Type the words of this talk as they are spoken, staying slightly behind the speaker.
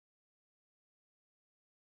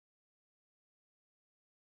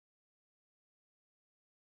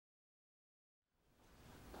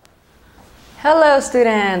Hello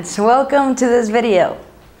students, welcome to this video.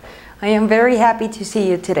 I am very happy to see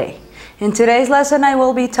you today. In today's lesson I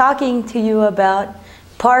will be talking to you about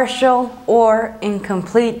partial or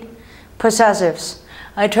incomplete possessives.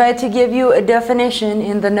 I tried to give you a definition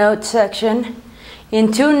in the notes section.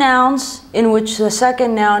 In two nouns in which the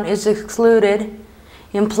second noun is excluded,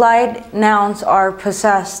 implied nouns are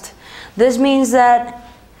possessed. This means that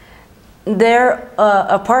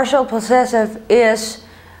a partial possessive is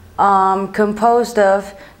composed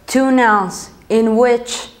of two nouns in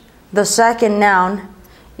which the second noun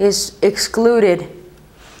is excluded.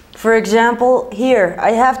 For example, here,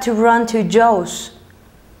 I have to run to Joe's.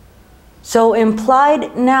 So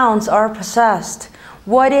implied nouns are possessed.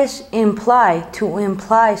 What is imply? To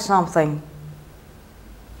imply something.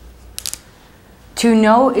 To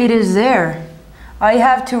know it is there. I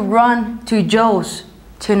have to run to Joe's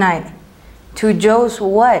tonight. To Joe's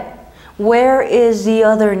what? Where is the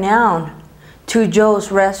other noun? To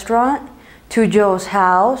Joe's restaurant? To Joe's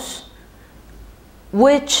house?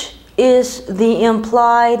 Which is the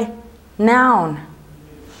implied noun?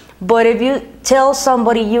 But if you tell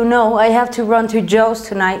somebody you know, I have to run to Joe's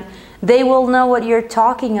tonight, they will know what you're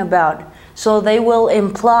talking about. So they will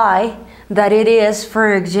imply that it is,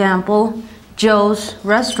 for example, Joe's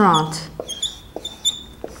restaurant.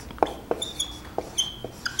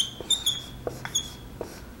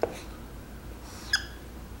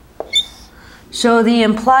 So the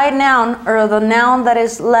implied noun, or the noun that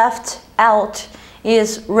is left out,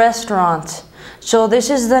 is restaurant. So this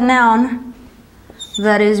is the noun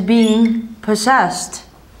that is being possessed.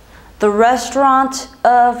 The restaurant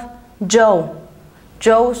of Joe.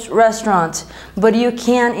 Joe's restaurant. But you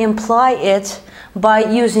can imply it by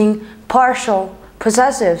using partial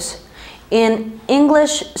possessives. In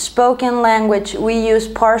English spoken language, we use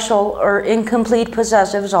partial or incomplete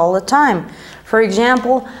possessives all the time. For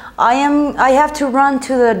example, I have to run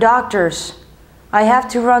to the doctor's. I have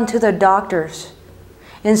to run to the doctor's.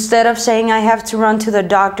 Instead of saying I have to run to the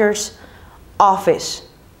doctor's office.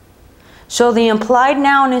 So the implied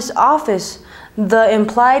noun is office. The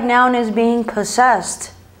implied noun is being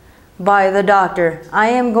possessed by the doctor. I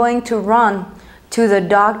am going to run to the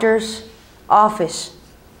doctor's office.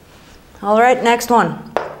 Alright, next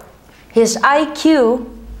one. His IQ,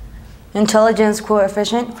 intelligence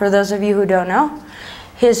coefficient, for those of you who don't know,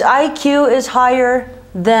 his IQ is higher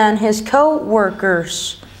than his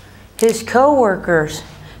co-workers. His co-workers.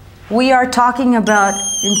 We are talking about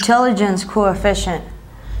intelligence coefficient.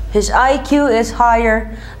 His IQ is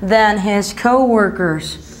higher than his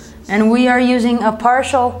co-workers. And we are using a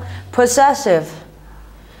partial possessive.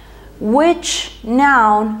 Which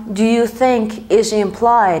noun do you think is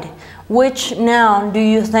implied? Which noun do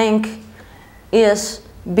you think is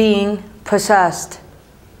being possessed?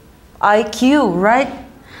 IQ, right?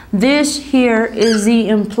 This here is the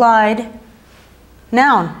implied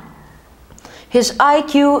noun. His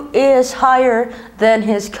IQ is higher than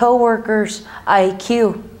his co-worker's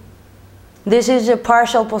IQ. This is a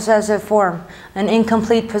partial possessive form, an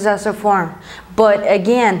incomplete possessive form. But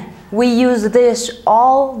again, we use this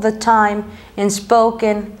all the time in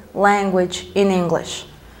spoken language in English.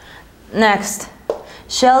 Next,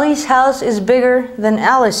 Shelly's house is bigger than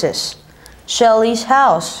Alice's. Shelly's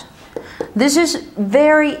house. This is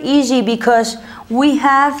very easy because we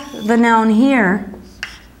have the noun here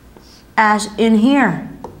as in here.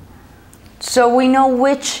 So we know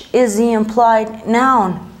which is the implied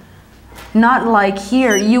noun. Not like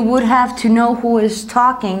here. You would have to know who is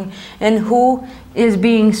talking and who is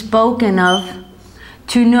being spoken of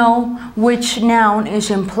to know which noun is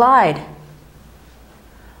implied.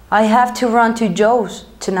 I have to run to Joe's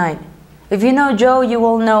tonight. If you know Joe, you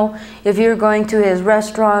will know if you're going to his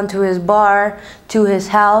restaurant, to his bar, to his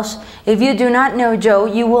house. If you do not know Joe,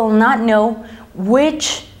 you will not know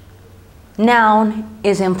which noun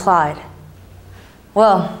is implied.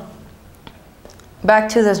 Well, back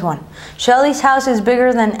to this one. Shelly's house is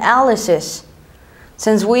bigger than Alice's.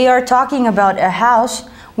 Since we are talking about a house,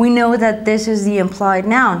 we know that this is the implied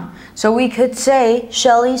noun. So we could say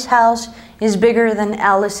Shelly's house is bigger than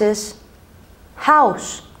Alice's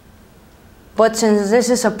house. But since this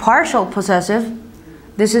is a partial possessive,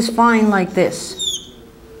 this is fine like this.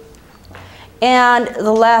 And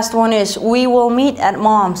the last one is, we will meet at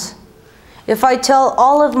Mom's. If I tell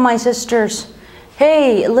all of my sisters,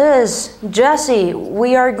 hey, Liz, Jessie,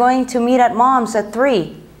 we are going to meet at Mom's at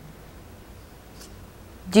 3.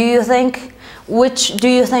 Which do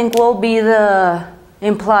you think will be the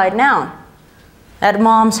implied noun? At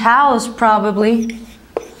Mom's house, probably.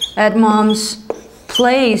 At Mom's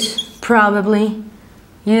place, probably.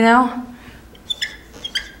 You know?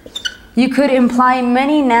 You could imply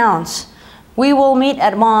many nouns. We will meet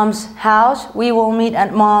at mom's house. We will meet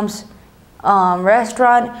at mom's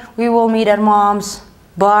restaurant. We will meet at mom's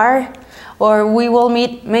bar. Or we will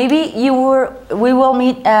meet, we will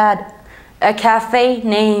meet at a cafe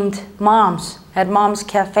named Mom's, at Mom's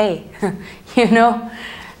Cafe. You know,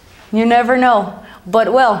 you never know.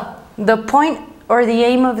 But well, the point or the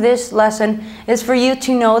aim of this lesson is for you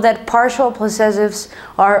to know that partial possessives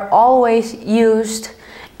are always used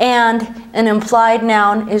and an implied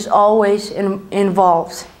noun is always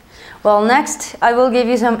involved. Well, next I will give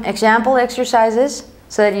you some example exercises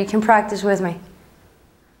so that you can practice with me.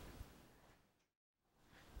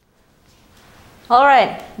 All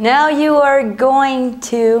right, now you are going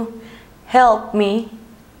to help me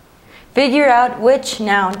figure out which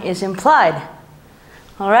noun is implied.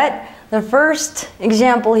 All right, the first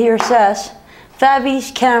example here says,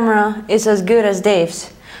 Faby's camera is as good as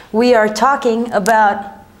Dave's. We are talking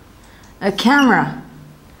about a camera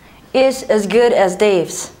is as good as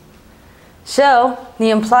Dave's. So the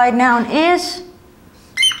implied noun is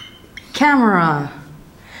camera.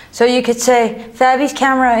 So you could say, Faby's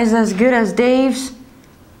camera is as good as Dave's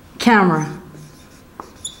camera.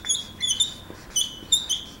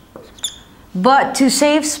 But to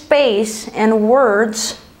save space and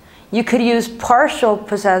words, you could use partial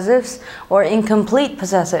possessives or incomplete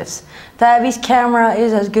possessives. Faby's camera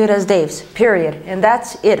is as good as Dave's, period. And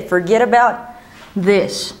that's it. Forget about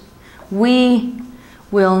this. We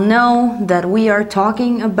will know that we are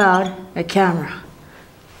talking about a camera.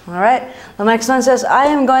 All right, the next one says, I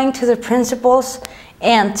am going to the principal's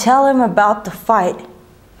and tell him about the fight.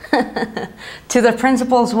 To the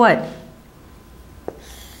principal's what?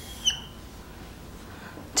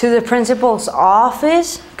 To the principal's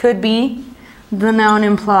office could be the noun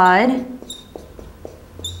implied.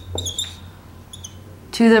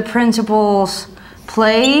 To the principal's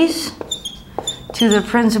place. To the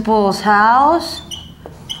principal's house.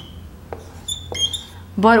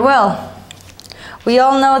 But well, we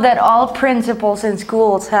all know that all principals in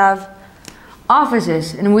schools have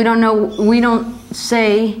offices, and we don't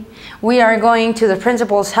say we are going to the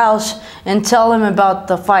principal's house and tell him about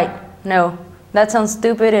the fight. No, that sounds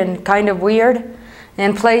stupid and kind of weird,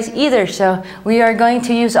 and place either. So we are going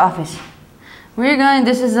to use office.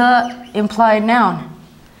 This is a implied noun.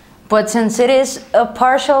 But since it is a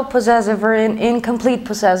partial possessive or an incomplete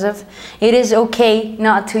possessive, it is okay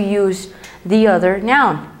not to use the other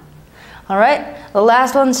noun. All right, the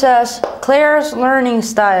last one says, Claire's learning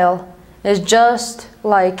style is just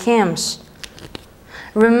like Kim's.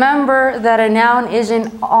 Remember that a noun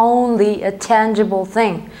isn't only a tangible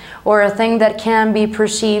thing or a thing that can be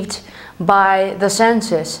perceived by the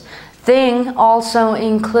senses. Thing also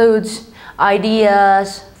includes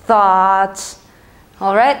ideas, thoughts.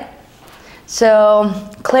 All right, so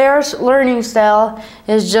Claire's learning style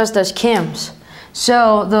is just as Kim's.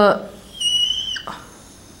 So the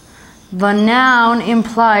noun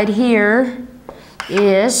implied here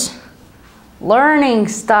is learning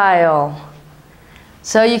style.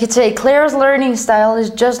 So you could say Claire's learning style is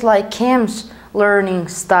just like Kim's learning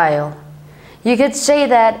style. You could say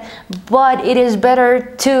that, but it is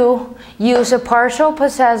better to use a partial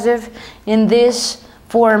possessive in this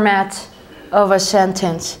format of a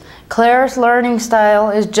sentence. Claire's learning style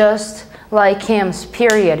is just like Kim's,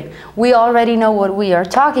 period. We already know what we are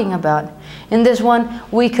talking about. In this one,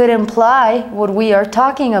 we could imply what we are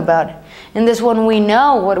talking about. In this one, we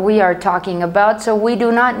know what we are talking about, so we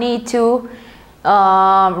do not need to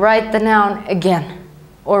write the noun again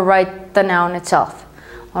or write the noun itself.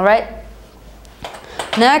 All right?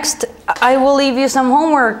 Next, I will leave you some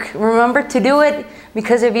homework. Remember to do it,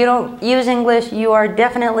 because if you don't use English, you are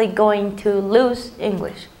definitely going to lose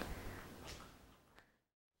English.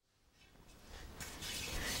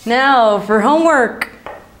 Now, for homework,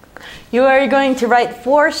 you are going to write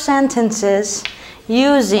 4 sentences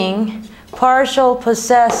using partial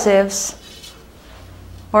possessives,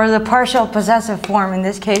 or the partial possessive form in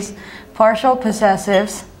this case, partial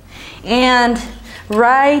possessives, and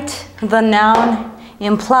write the noun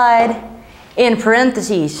implied in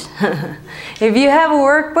parentheses. If you have a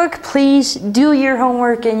workbook, please do your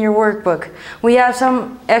homework in your workbook. We have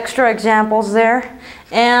some extra examples there.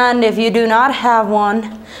 And if you do not have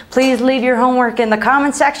one, please leave your homework in the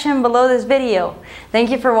comment section below this video. Thank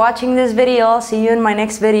you for watching this video. I'll see you in my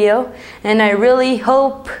next video. And I really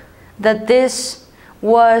hope that this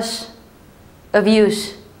was of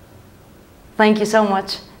use. Thank you so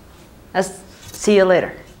much. I'll see you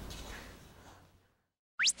later.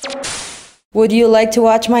 Would you like to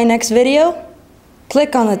watch my next video?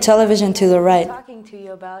 Click on the television to the right. I'm talking to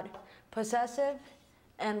you about possessive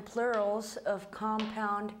and plurals of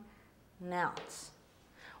compound nouns.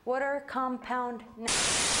 What are compound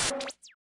nouns?